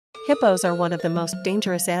Hippos are one of the most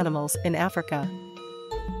dangerous animals in Africa.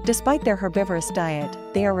 Despite their herbivorous diet,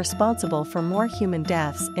 they are responsible for more human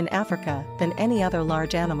deaths in Africa than any other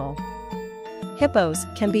large animal. Hippos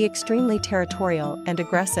can be extremely territorial and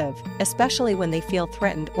aggressive, especially when they feel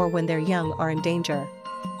threatened or when their young are in danger.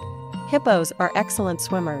 Hippos are excellent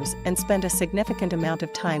swimmers and spend a significant amount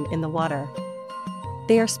of time in the water.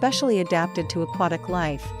 They are specially adapted to aquatic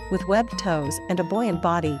life, with webbed toes and a buoyant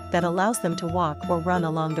body that allows them to walk or run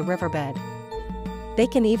along the riverbed. They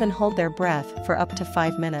can even hold their breath for up to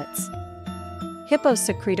 5 minutes. Hippos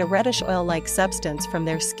secrete a reddish oil-like substance from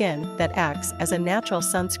their skin that acts as a natural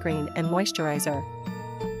sunscreen and moisturizer.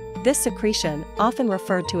 This secretion, often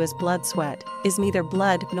referred to as blood sweat, is neither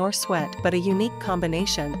blood nor sweat but a unique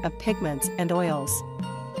combination of pigments and oils.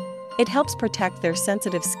 It helps protect their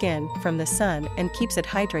sensitive skin from the sun and keeps it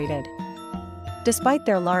hydrated. Despite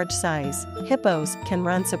their large size, hippos can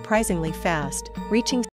run surprisingly fast, reaching